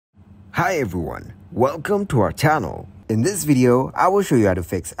Hi everyone, welcome to our channel. In this video, I will show you how to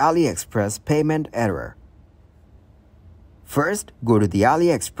fix AliExpress payment error. First, go to the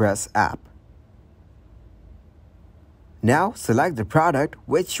AliExpress app. Now select the product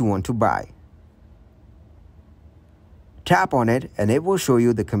which you want to buy. Tap on it and it will show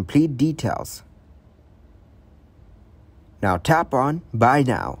you the complete details. Now tap on Buy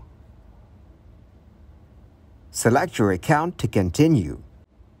Now. Select your account to continue.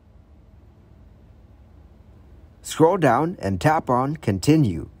 Scroll down and tap on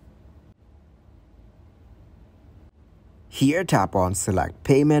Continue. Here tap on Select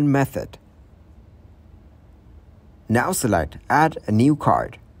Payment Method. Now select Add a new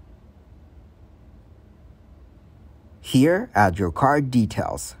card. Here add your card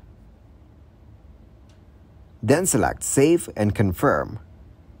details. Then select Save and Confirm.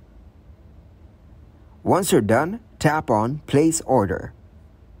 Once you're done, tap on Place Order.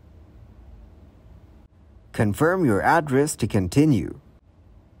 Confirm your address to continue.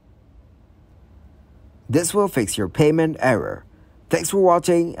 This will fix your payment error. Thanks for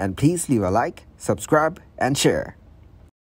watching and please leave a like, subscribe and share.